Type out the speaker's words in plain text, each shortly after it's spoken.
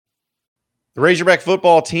The Razorback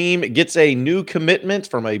football team gets a new commitment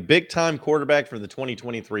from a big-time quarterback for the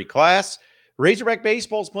 2023 class. Razorback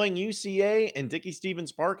baseball is playing UCA and Dickey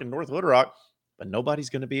Stevens Park in North Little Rock, but nobody's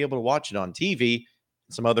going to be able to watch it on TV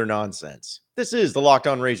and some other nonsense. This is the Locked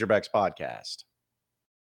On Razorbacks podcast.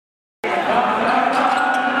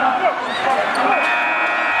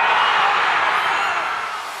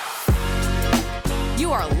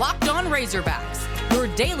 You are Locked On Razorbacks,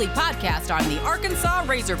 your daily podcast on the Arkansas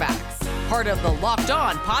Razorbacks. Part of the Locked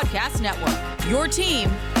On Podcast Network, your team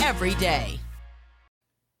every day.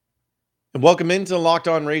 And welcome into the Locked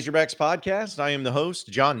On Razorbacks podcast. I am the host,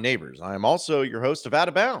 John Neighbors. I am also your host of Out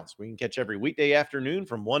of Bounds. We can catch every weekday afternoon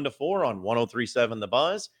from 1 to 4 on 103.7 The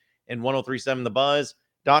Buzz and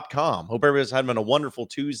 103.7thebuzz.com. Hope everybody's having a wonderful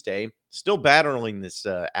Tuesday. Still battling this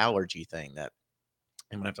allergy thing that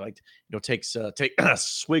I'm going to have to take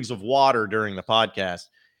swigs of water during the podcast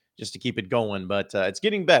just to keep it going. But it's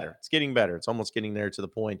getting better. It's getting better. It's almost getting there to the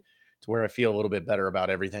point to where I feel a little bit better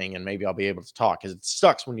about everything, and maybe I'll be able to talk, because it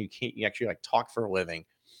sucks when you actually talk for a living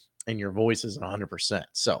and your voice isn't 100%.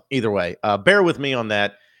 So either way, bear with me on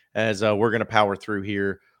that as we're going to power through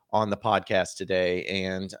here on the podcast today.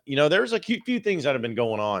 And, there's a few things that have been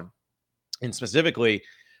going on, and specifically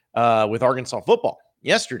with Arkansas football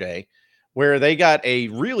yesterday, where they got a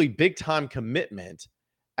really big time commitment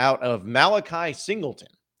out of Malachi Singleton,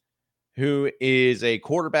 who is a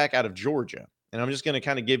quarterback out of Georgia. And I'm just going to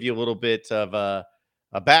kind of give you a little bit of a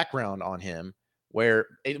background on him, where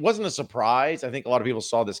it wasn't a surprise. I think a lot of people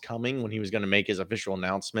saw this coming when he was going to make his official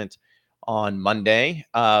announcement on Monday.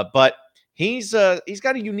 But he's got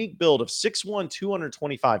a unique build of 6'1",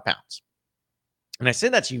 225 pounds. And I say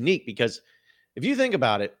that's unique because if you think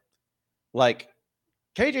about it, like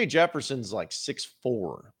KJ Jefferson's like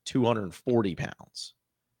 6'4", 240 pounds.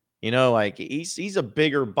 He's a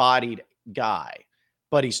bigger bodied guy,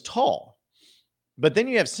 but he's tall. But then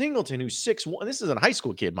you have Singleton, who's 6'1". This is a high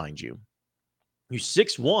school kid, mind you. Who's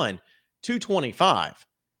 6'1", 225.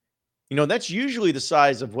 That's usually the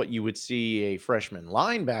size of what you would see a freshman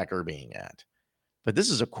linebacker being at. But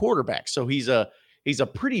this is a quarterback, so he's a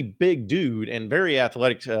pretty big dude and very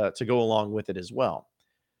athletic to go along with it as well.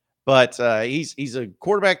 But he's a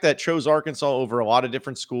quarterback that chose Arkansas over a lot of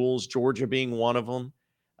different schools, Georgia being one of them.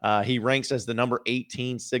 He ranks as the number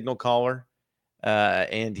 18 signal caller.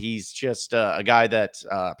 And he's just a guy that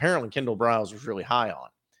apparently Kendall Briles was really high on.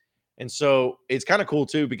 And so it's kind of cool,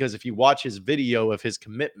 too, because if you watch his video of his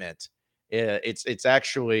commitment, it's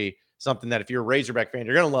actually something that if you're a Razorback fan,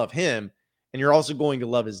 you're going to love him, and you're also going to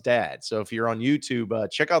love his dad. So if you're on YouTube,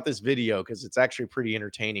 check out this video, because it's actually pretty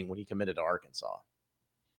entertaining when he committed to Arkansas.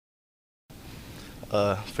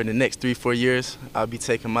 For the next 3-4 years, I'll be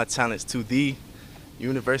taking my talents to the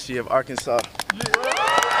University of Arkansas.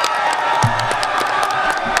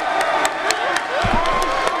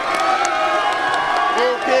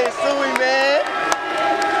 Okay, Suey, man.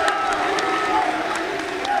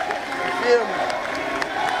 Feel me?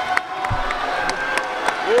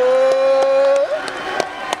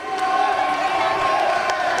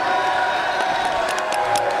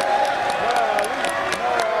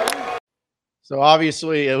 So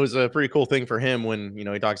obviously it was a pretty cool thing for him when,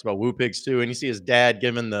 he talks about Woo Pigs too. And you see his dad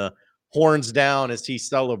giving the horns down as he's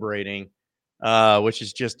celebrating, which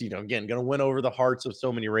is just, again, going to win over the hearts of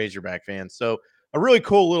so many Razorback fans. So a really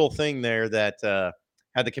cool little thing there that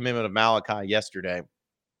had the commitment of Malachi yesterday.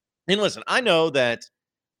 And listen, I know that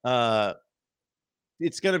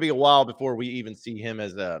it's going to be a while before we even see him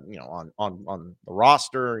as on the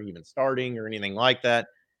roster, or even starting or anything like that.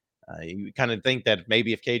 You kind of think that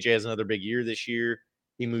maybe if KJ has another big year this year,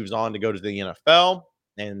 he moves on to go to the NFL,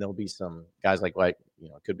 and there'll be some guys like it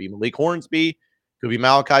could be Malik Hornsby, could be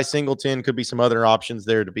Malachi Singleton, could be some other options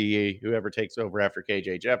there to be whoever takes over after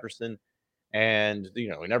KJ Jefferson. And, we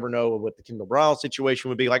never know what the Kendall Briles situation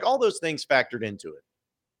would be. Like, all those things factored into it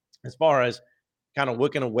as far as kind of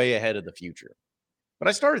looking way ahead of the future. But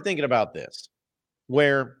I started thinking about this,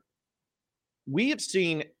 where we have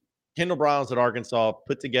seen Kendall Briles at Arkansas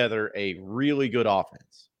put together a really good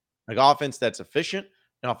offense, like offense that's efficient,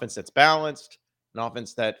 an offense that's balanced, an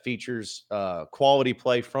offense that features quality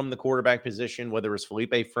play from the quarterback position, whether it's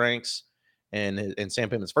Felipe Franks and Sam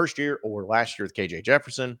Pittman's first year or last year with KJ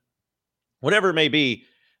Jefferson, whatever it may be.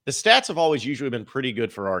 The stats have always usually been pretty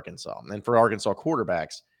good for Arkansas and for Arkansas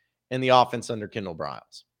quarterbacks in the offense under Kendall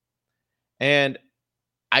Briles. And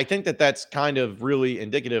I think that that's kind of really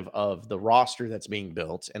indicative of the roster that's being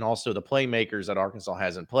built, and also the playmakers that Arkansas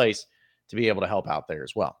has in place to be able to help out there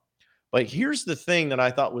as well. But here's the thing that I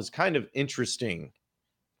thought was kind of interesting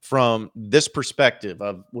from this perspective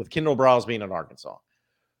of with Kendall Briles being at Arkansas.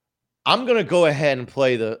 I'm going to go ahead and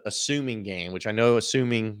play the assuming game, which I know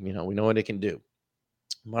assuming, we know what it can do.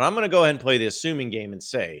 But I'm going to go ahead and play the assuming game and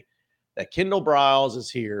say that Kendall Briles is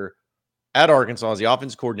here at Arkansas as the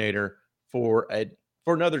offense coordinator for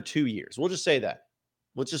another 2 years. We'll just say that.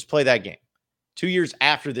 Let's just play that game. 2 years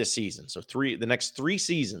after this season. So the next 3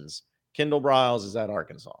 seasons, Kendall Briles is at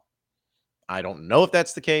Arkansas. I don't know if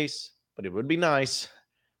that's the case, but it would be nice.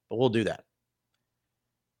 But we'll do that.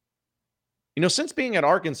 Since being at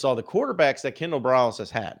Arkansas, the quarterbacks that Kendall Briles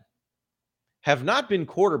has had have not been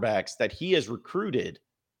quarterbacks that he has recruited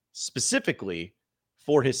specifically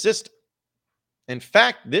for his system. In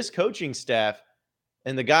fact, this coaching staff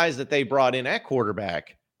and the guys that they brought in at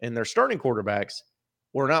quarterback and their starting quarterbacks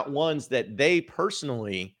were not ones that they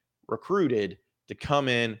personally recruited to come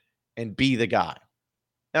in and be the guy.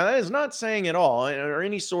 Now, that is not saying at all or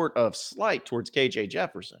any sort of slight towards KJ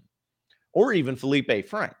Jefferson or even Felipe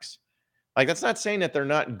Franks. Like, that's not saying that they're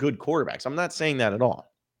not good quarterbacks. I'm not saying that at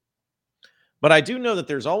all. But I do know that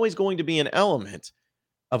there's always going to be an element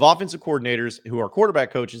of offensive coordinators who are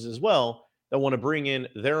quarterback coaches as well that want to bring in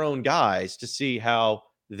their own guys to see how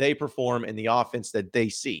they perform in the offense that they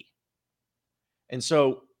see. And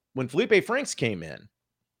so when Felipe Franks came in,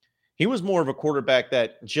 he was more of a quarterback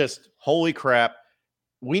that just, holy crap,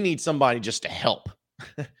 we need somebody just to help.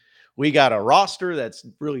 We got a roster that's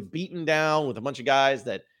really beaten down with a bunch of guys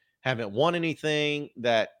that haven't won anything,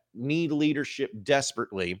 that need leadership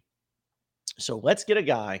desperately. So let's get a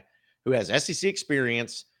guy who has SEC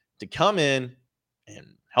experience to come in and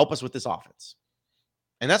help us with this offense.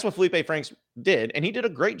 And that's what Felipe Franks did, and he did a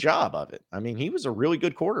great job of it. I mean, he was a really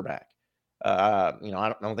good quarterback. I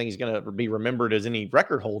don't think he's going to be remembered as any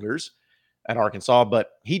record holders at Arkansas,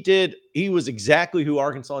 but he was exactly who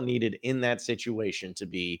Arkansas needed in that situation to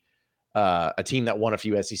be a team that won a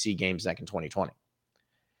few SEC games back in 2020.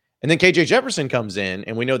 And then KJ Jefferson comes in,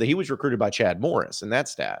 and we know that he was recruited by Chad Morris and that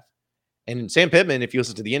staff. And Sam Pittman, if you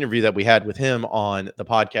listen to the interview that we had with him on the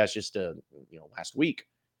podcast just last week,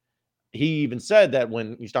 he even said that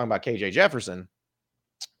when he's talking about KJ Jefferson,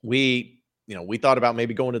 we thought about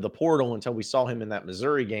maybe going to the portal until we saw him in that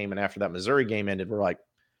Missouri game. And after that Missouri game ended, we're like,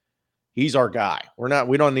 he's our guy.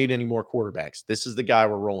 We don't need any more quarterbacks. This is the guy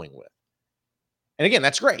we're rolling with. And again,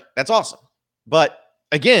 that's great. That's awesome. But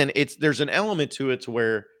again, there's an element to it to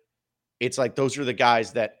where it's like those are the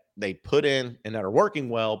guys that they put in and that are working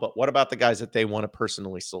well. But what about the guys that they want to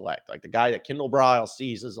personally select? Like the guy that Kendall Briles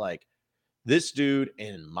sees is like, this dude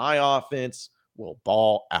in my offense will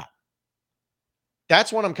ball out.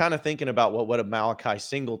 That's what I'm kind of thinking about what a Malachi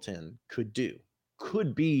Singleton could do.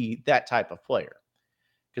 Could be that type of player.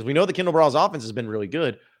 Because we know the Kendall Briles offense has been really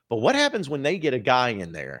good. But what happens when they get a guy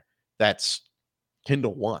in there that's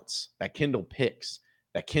Kendall wants, that Kendall picks,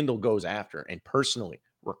 that Kendall goes after and personally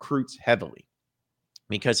recruits heavily?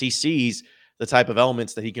 Because he sees the type of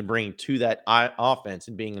elements that he can bring to that offense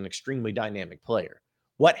and being an extremely dynamic player.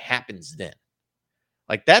 What happens then?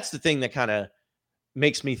 Like, that's the thing that kind of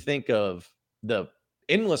makes me think of the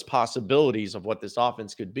endless possibilities of what this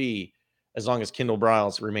offense could be as long as Kendall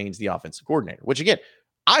Briles remains the offensive coordinator, which again,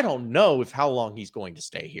 I don't know how long he's going to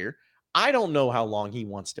stay here. I don't know how long he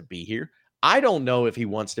wants to be here. I don't know if he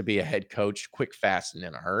wants to be a head coach quick, fast, and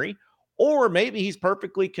in a hurry, or maybe he's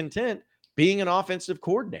perfectly content being an offensive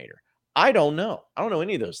coordinator. I don't know. I don't know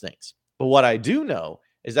any of those things. But what I do know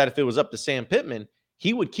is that if it was up to Sam Pittman,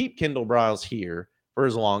 he would keep Kendall Briles here for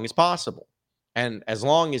as long as possible. And as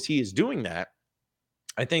long as he is doing that,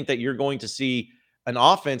 I think that you're going to see an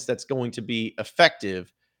offense that's going to be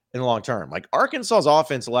effective in the long term. Like Arkansas's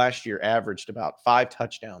offense last year averaged about 5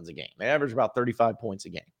 touchdowns a game. They averaged about 35 points a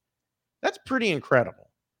game. That's pretty incredible.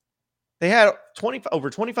 They had over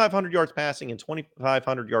 2,500 yards passing and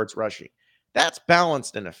 2,500 yards rushing. That's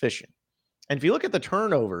balanced and efficient. And if you look at the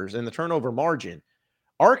turnovers and the turnover margin,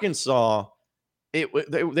 Arkansas, they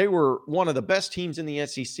were one of the best teams in the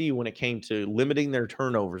SEC when it came to limiting their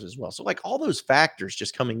turnovers as well. So like all those factors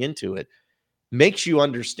just coming into it makes you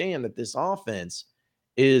understand that this offense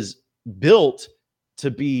is built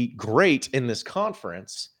to be great in this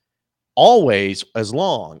conference always, as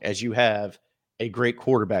long as you have a great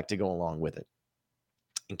quarterback to go along with it.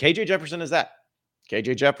 And KJ Jefferson is that.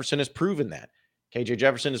 KJ Jefferson has proven that. KJ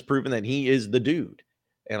Jefferson has proven that he is the dude.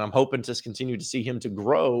 And I'm hoping to continue to see him to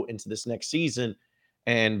grow into this next season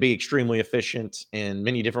and be extremely efficient in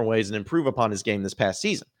many different ways and improve upon his game this past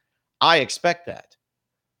season. I expect that.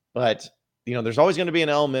 But, there's always going to be an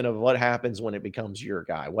element of what happens when it becomes your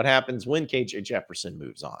guy. What happens when KJ Jefferson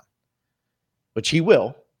moves on? Which he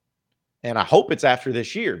will. And I hope it's after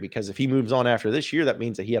this year, because if he moves on after this year, that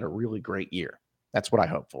means that he had a really great year. That's what I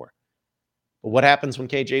hope for. But what happens when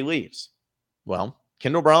KJ leaves? Well,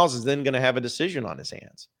 Kendall Briles is then going to have a decision on his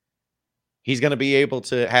hands. He's going to be able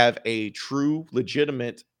to have a true,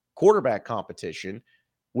 legitimate quarterback competition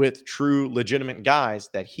with true, legitimate guys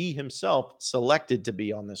that he himself selected to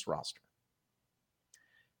be on this roster.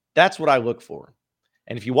 That's what I look for.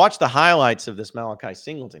 And if you watch the highlights of this Malachi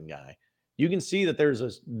Singleton guy, you can see that there's a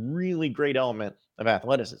really great element of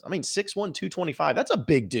athleticism. I mean, 6'1", 225, that's a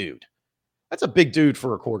big dude. That's a big dude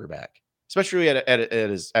for a quarterback, especially at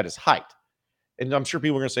his height. And I'm sure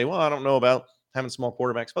people are going to say, well, I don't know about having small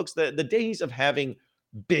quarterbacks. Folks, the days of having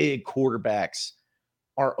big quarterbacks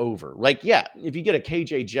are over. Like, yeah, if you get a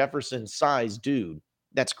KJ Jefferson size dude,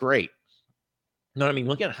 that's great. You know what I mean?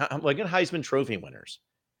 Look at Heisman Trophy winners.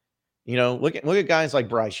 You know, look at guys like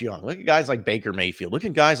Bryce Young. Look at guys like Baker Mayfield. Look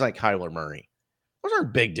at guys like Kyler Murray. Those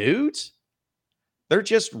aren't big dudes. They're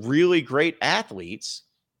just really great athletes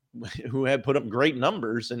who have put up great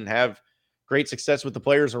numbers and have great success with the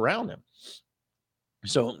players around them.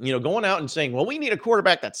 So, you know, going out and saying, well, we need a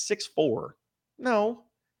quarterback that's 6'4". No,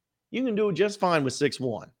 you can do it just fine with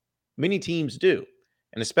 6'1". Many teams do,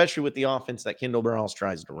 and especially with the offense that Kendall Briles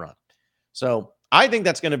tries to run. So I think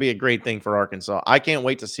that's going to be a great thing for Arkansas. I can't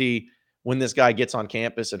wait to see when this guy gets on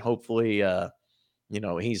campus, and hopefully, you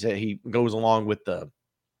know, he goes along with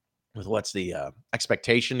what's the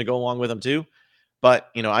expectation to go along with him too. But,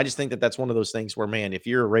 you know, I just think that that's one of those things where, man, if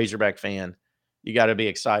you're a Razorback fan, you got to be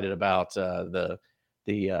excited about the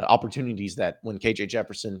opportunities that when KJ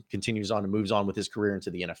Jefferson continues on and moves on with his career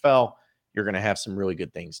into the NFL, you're going to have some really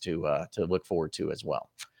good things to look forward to as well.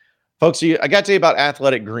 Folks, I got to tell you about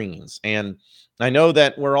Athletic Greens, and I know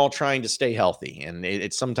that we're all trying to stay healthy, and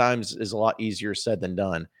it sometimes is a lot easier said than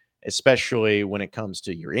done, especially when it comes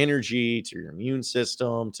to your energy, to your immune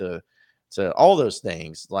system, to all those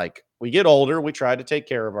things. Like, we get older, we try to take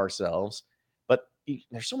care of ourselves, but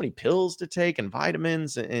there's so many pills to take and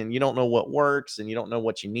vitamins, and you don't know what works, and you don't know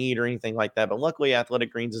what you need or anything like that. But luckily,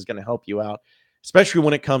 Athletic Greens is going to help you out, especially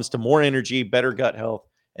when it comes to more energy, better gut health,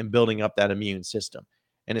 and building up that immune system.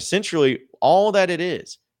 And essentially, all that it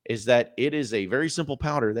is that it is a very simple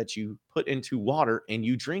powder that you put into water and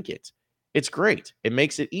you drink it. It's great. It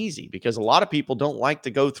makes it easy because a lot of people don't like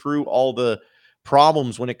to go through all the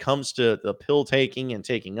problems when it comes to the pill taking and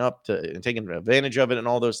taking advantage of it and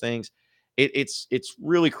all those things. It's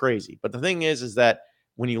really crazy. But the thing is that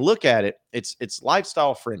when you look at it, it's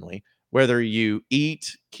lifestyle friendly, whether you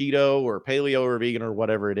eat keto or paleo or vegan or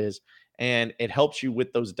whatever it is, and it helps you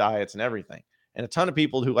with those diets and everything. And a ton of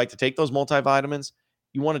people who like to take those multivitamins,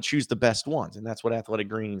 you want to choose the best ones. And that's what Athletic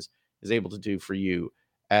Greens is able to do for you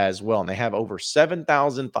as well. And they have over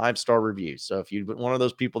 7,000 5-star reviews. So if you're one of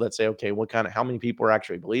those people that say, okay, how many people are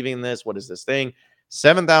actually believing in this? What is this thing?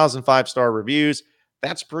 7,000 5-star reviews.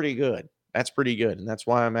 That's pretty good. That's pretty good. And that's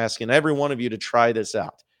why I'm asking every one of you to try this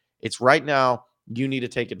out. It's right now, you need to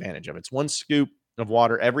take advantage of it. It's 1 scoop of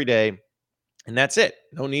water every day. And that's it.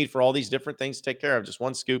 No need for all these different things to take care of. Just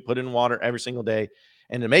 1 scoop, put in water every single day.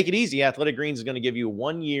 And to make it easy, Athletic Greens is going to give you a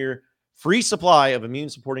 1-year free supply of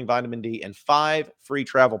immune-supporting vitamin D and 5 free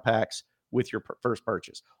travel packs with your first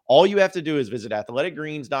purchase. All you have to do is visit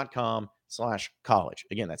athleticgreens.com/college.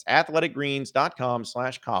 Again, that's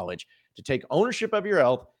athleticgreens.com/college to take ownership of your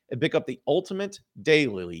health and pick up the ultimate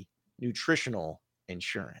daily nutritional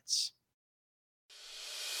insurance.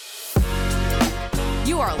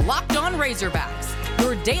 You are Locked On Razorbacks,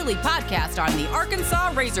 your daily podcast on the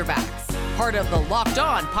Arkansas Razorbacks, part of the Locked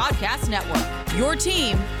On Podcast Network, your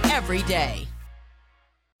team every day.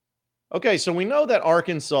 Okay, so we know that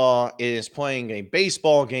Arkansas is playing a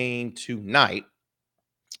baseball game tonight,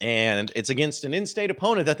 and it's against an in-state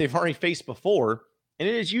opponent that they've already faced before, and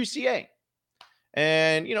it is UCA.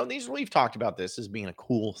 And, you know, we've talked about this as being a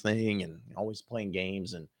cool thing and always playing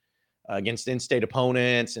games and against in-state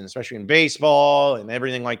opponents, and especially in baseball and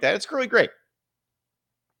everything like that. It's really great.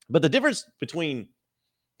 But the difference between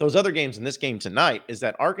those other games and this game tonight is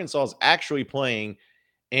that Arkansas is actually playing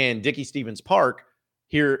in Dickey-Stephens Park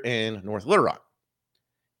here in North Little Rock.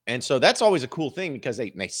 And so that's always a cool thing because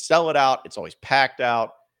they sell it out. It's always packed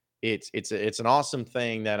out. It's an awesome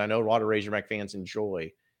thing that I know a lot of Razorback fans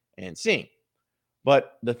enjoy and seeing.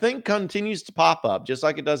 But the thing continues to pop up just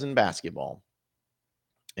like it does in basketball.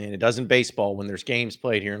 And it does in baseball when there's games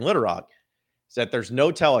played here in Little Rock, is that there's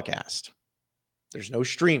no telecast. There's no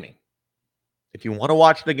streaming. If you want to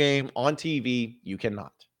watch the game on TV, you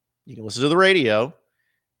cannot. You can listen to the radio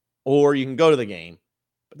or you can go to the game.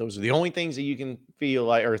 But those are the only things that you can feel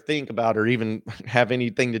like or think about or even have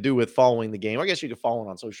anything to do with following the game. I guess you could follow it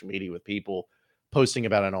on social media with people posting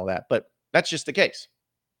about it and all that, but that's just the case.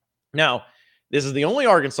 Now, this is the only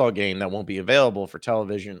Arkansas game that won't be available for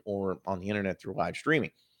television or on the internet through live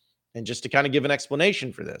streaming. And just to kind of give an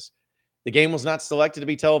explanation for this, the game was not selected to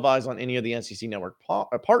be televised on any of the SEC network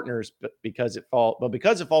partners, but because it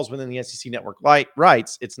falls within the SEC network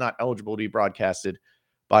rights, it's not eligible to be broadcasted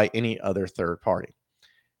by any other third party.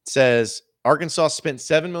 It says Arkansas spent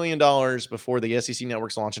 $7 million before the SEC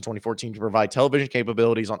network's launch in 2014 to provide television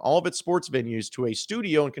capabilities on all of its sports venues to a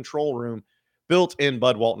studio and control room built in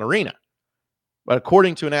Bud Walton Arena. But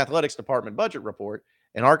according to an athletics department budget report,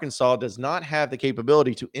 and Arkansas does not have the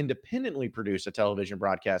capability to independently produce a television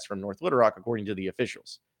broadcast from North Little Rock, according to the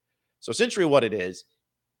officials. So essentially what it is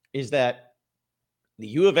that the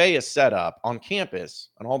U of A is set up on campus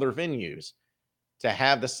on all their venues to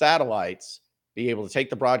have the satellites be able to take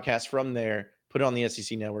the broadcast from there, put it on the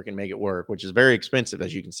SEC network, and make it work, which is very expensive,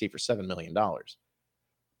 as you can see, for $7 million.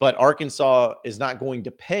 But Arkansas is not going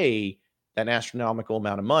to pay that astronomical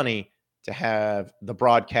amount of money to have the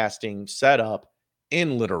broadcasting set up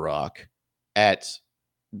in Little Rock at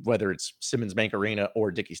whether it's Simmons Bank Arena or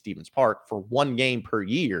Dickey-Stephens Park for one game per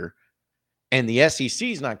year, and the SEC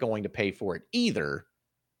is not going to pay for it either.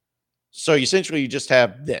 So essentially you just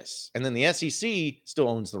have this, and then the SEC still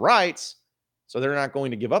owns the rights, so they're not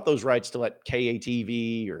going to give up those rights to let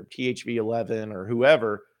KATV or THV11 or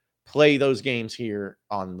whoever play those games here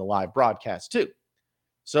on the live broadcast too.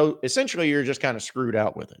 So essentially you're just kind of screwed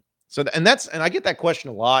out with it. So, and I get that question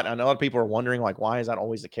a lot. I know a lot of people are wondering, like, why is that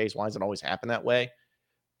always the case? Why does it always happen that way?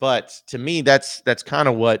 But to me, that's kind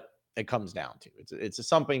of what it comes down to. It's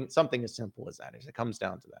something as simple as that. It comes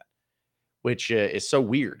down to that, which is so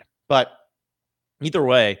weird. But either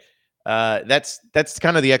way, that's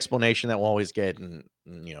kind of the explanation that we'll always get. And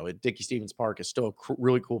at Dickey-Stephens Park is still a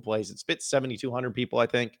really cool place. It fits 7,200 people, I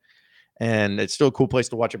think, and it's still a cool place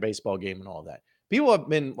to watch a baseball game and all of that. People have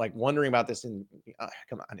been like wondering about this, and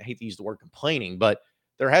come on, I hate to use the word complaining, but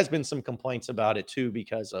there has been some complaints about it too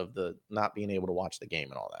because of the not being able to watch the game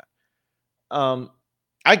and all that.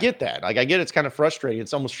 I get that. Like, I get it's kind of frustrating.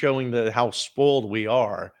 It's almost showing how spoiled we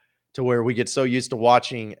are to where we get so used to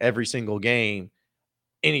watching every single game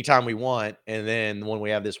anytime we want, and then when we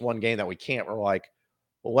have this one game that we can't, we're like,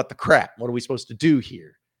 well, what the crap? What are we supposed to do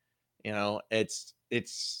here?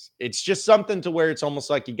 It's just something to where it's almost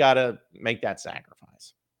like you got to make that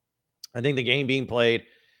sacrifice. I think the game being played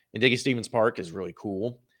in Dickey-Stephens Park is really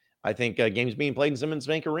cool. I think games being played in Simmons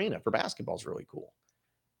Bank Arena for basketball is really cool.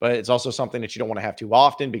 But it's also something that you don't want to have too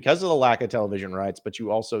often because of the lack of television rights, but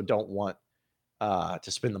you also don't want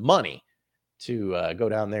to spend the money to go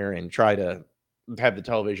down there and try to have the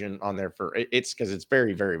television on there because it's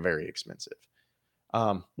very, very, very expensive.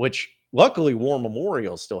 Which luckily War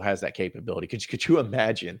Memorial still has that capability. Could you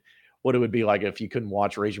imagine what it would be like if you couldn't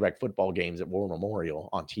watch Razorback football games at War Memorial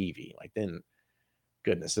on TV? Like, then,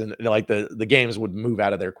 goodness, then like the games would move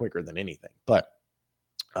out of there quicker than anything. But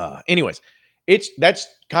anyways, that's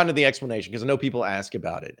kind of the explanation, because I know people ask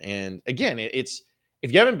about it. And again, it's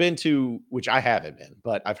if you haven't been to, which I haven't been,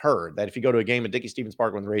 but I've heard that if you go to a game at Dickey-Stephens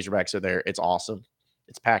Park when the Razorbacks are there, it's awesome.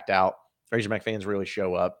 It's packed out. Razorback fans really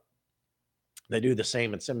show up. They do the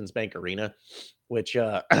same at Simmons Bank Arena, which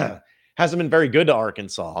hasn't been very good to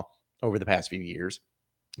Arkansas over the past few years.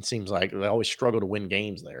 It seems like they always struggle to win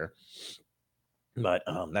games there. But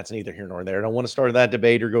that's neither here nor there. I don't want to start that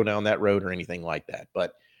debate or go down that road or anything like that.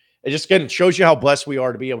 But it just again shows you how blessed we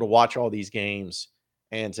are to be able to watch all these games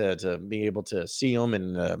and to be able to see them,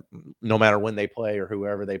 and no matter when they play or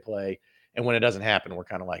whoever they play. And when it doesn't happen, we're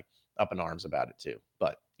kind of like up in arms about it too.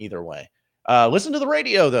 But either way, listen to the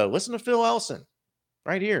radio, though. Listen to Phil Elson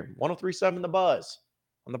right here, 103.7 The Buzz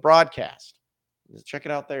on the broadcast. Just check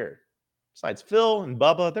it out there. Besides Phil and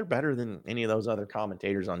Bubba, they're better than any of those other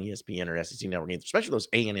commentators on ESPN or SEC Network games, especially those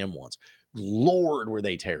A&M ones. Lord, were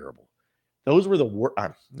they terrible. Those were the worst. I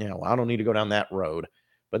don't need to go down that road.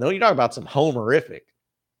 But then you talk about some homerific.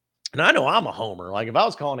 And I know I'm a homer. Like, if I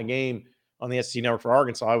was calling a game on the SEC Network for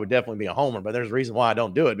Arkansas, I would definitely be a homer. But there's a reason why I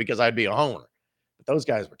don't do it, because I'd be a homer. But those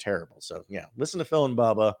guys were terrible. So, yeah, listen to Phil and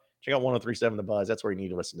Bubba. Check out 103.7 The Buzz. That's where you need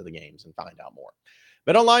to listen to the games and find out more.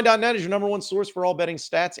 BetOnline.net is your number one source for all betting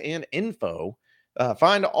stats and info.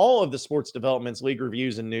 Find all of the sports developments, league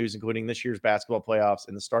reviews, and news, including this year's basketball playoffs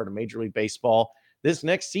and the start of Major League Baseball this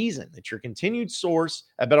next season. It's your continued source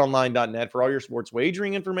at BetOnline.net for all your sports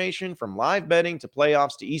wagering information, from live betting to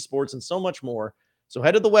playoffs to esports and so much more. So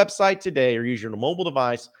head to the website today or use your mobile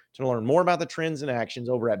device to learn more about the trends and actions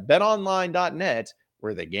over at BetOnline.net,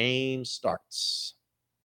 where the game starts.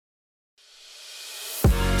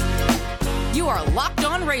 You are Locked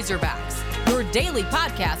On Razorbacks, your daily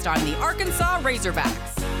podcast on the Arkansas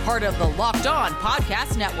Razorbacks, part of the Locked On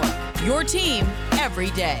Podcast Network, your team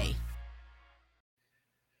every day.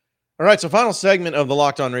 All right, so final segment of the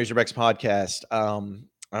Locked On Razorbacks podcast.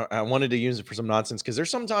 I wanted to use it for some nonsense because there's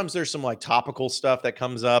some like topical stuff that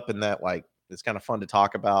comes up and that like it's kind of fun to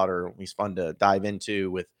talk about or at least fun to dive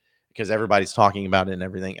into with because everybody's talking about it and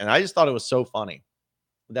everything. And I just thought it was so funny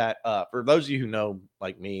that for those of you who know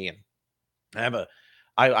like me and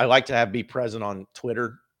I like to be present on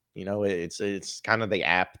Twitter. You know, it's kind of the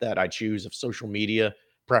app that I choose of social media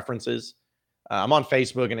preferences. I'm on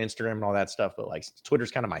Facebook and Instagram and all that stuff, but like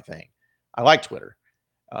Twitter's kind of my thing. I like Twitter.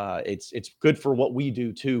 It's good for what we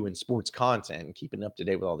do too in sports content and keeping up to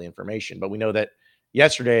date with all the information. But we know that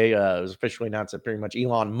yesterday it was officially announced that pretty much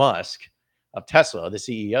Elon Musk of Tesla, the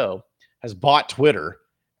CEO, has bought Twitter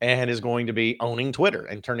and is going to be owning Twitter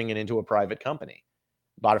and turning it into a private company.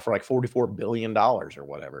 Bought it for like $44 billion or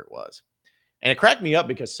whatever it was. And it cracked me up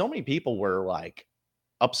because so many people were like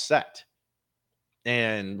upset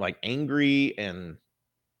and like angry and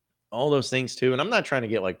all those things too. And I'm not trying to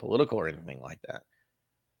get like political or anything like that.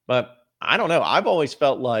 But I don't know. I've always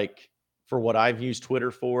felt like for what I've used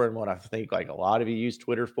Twitter for and what I think like a lot of you use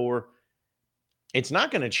Twitter for, it's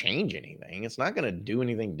not going to change anything. It's not going to do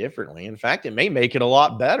anything differently. In fact, it may make it a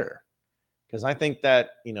lot better. Because I think that,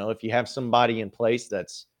 you know, if you have somebody in place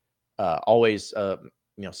that's always,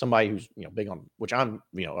 you know, somebody who's, you know, big on, which I'm,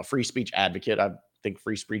 you know, a free speech advocate. I think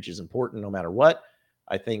free speech is important no matter what.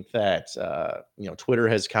 I think that, you know, Twitter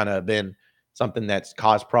has kind of been something that's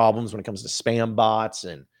caused problems when it comes to spam bots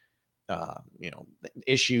and, you know,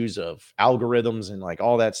 issues of algorithms and like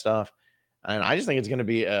all that stuff. And I just think it's going to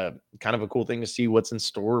be a kind of a cool thing to see what's in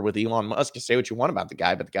store with Elon Musk. You say what you want about the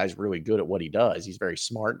guy, but the guy's really good at what he does. He's very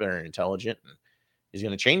smart, very intelligent, and he's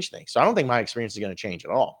going to change things. So I don't think my experience is going to change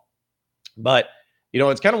at all. But, you know,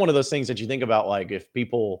 it's kind of one of those things that you think about, like if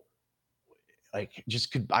people like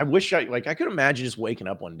just could, I wish I could imagine just waking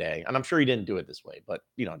up one day, and I'm sure he didn't do it this way, but,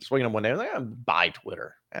 you know, just waking up one day, like, I'm buy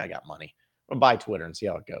Twitter. I got money. I'm buy Twitter and see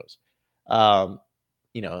how it goes.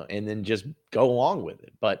 You know, and then just go along with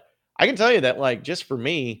it. But I can tell you that, like, just for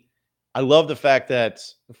me, I love the fact that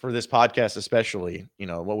for this podcast, especially, you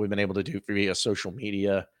know, what we've been able to do via social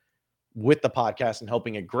media with the podcast and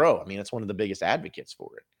helping it grow. I mean, it's one of the biggest advocates for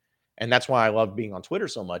it. And that's why I love being on Twitter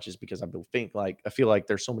so much, is because I feel like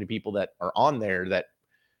there's so many people that are on there that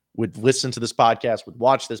would listen to this podcast, would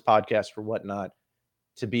watch this podcast or whatnot,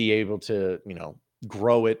 to be able to, you know,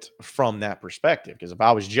 grow it from that perspective. Because if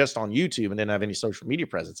I was just on YouTube and didn't have any social media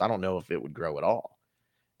presence, I don't know if it would grow at all.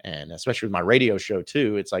 And especially with my radio show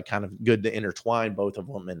too, it's like kind of good to intertwine both of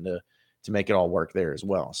them and to make it all work there as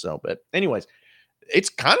well. So, but anyways, it's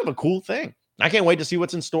kind of a cool thing. I can't wait to see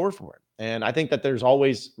what's in store for it. And I think that there's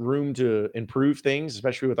always room to improve things,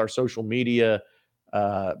 especially with our social media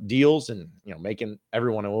deals and, you know, making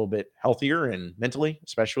everyone a little bit healthier and mentally,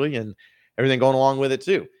 especially, and everything going along with it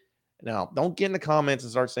too. Now, don't get in the comments and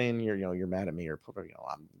start saying you're mad at me or, you know,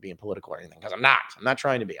 I'm being political or anything, because I'm not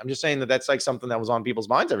trying to be. I'm just saying that that's like something that was on people's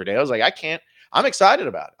minds every day. I was like, I'm excited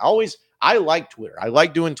about it. I like Twitter. I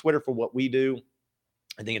like doing Twitter for what we do.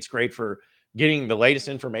 I think it's great for getting the latest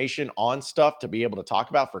information on stuff to be able to talk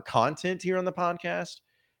about for content here on the podcast.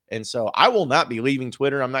 And so I will not be leaving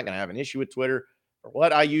Twitter. I'm not going to have an issue with Twitter. For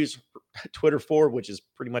what I use Twitter for, which is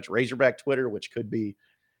pretty much Razorback Twitter, which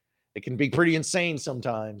it can be pretty insane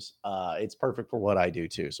sometimes. It's perfect for what I do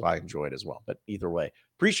too. So I enjoy it as well. But either way,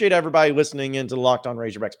 appreciate everybody listening into the Locked On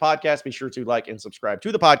Razorbacks podcast. Be sure to like and subscribe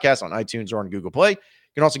to the podcast on iTunes or on Google Play.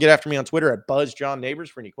 You can also get after me on Twitter at BuzzJohnNeighbors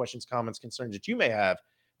for any questions, comments, concerns that you may have.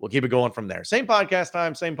 We'll keep it going from there. Same podcast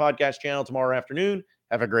time, same podcast channel tomorrow afternoon.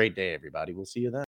 Have a great day, everybody. We'll see you then.